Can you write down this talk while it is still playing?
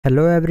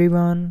Hello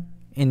everyone,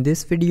 in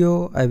this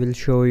video I will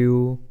show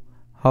you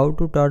how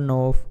to turn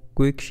off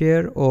quick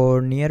share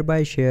or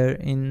nearby share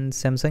in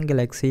Samsung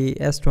Galaxy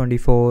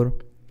S24.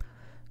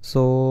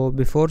 So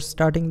before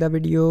starting the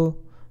video,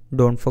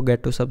 don't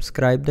forget to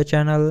subscribe the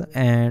channel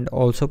and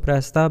also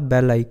press the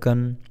bell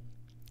icon.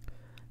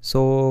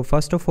 So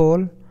first of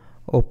all,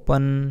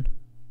 open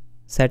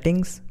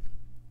settings.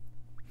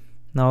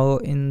 Now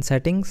in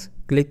settings,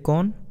 click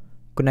on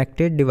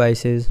connected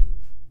devices.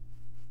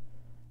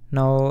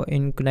 Now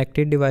in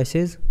connected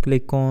devices,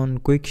 click on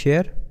quick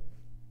share,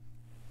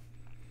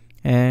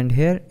 and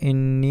here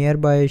in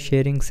nearby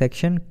sharing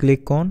section,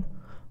 click on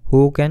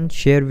who can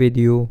share with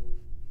you.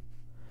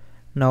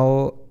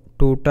 Now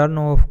to turn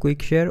off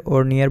quick share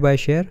or nearby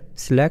share,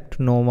 select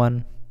no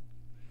one,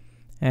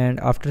 and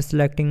after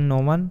selecting no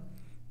one,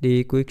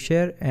 the quick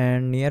share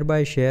and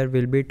nearby share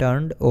will be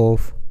turned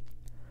off.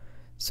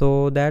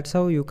 So that's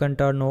how you can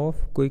turn off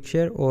quick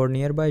share or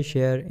nearby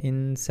share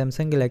in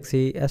Samsung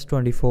Galaxy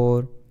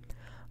S24.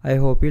 I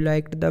hope you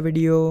liked the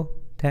video.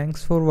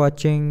 Thanks for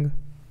watching.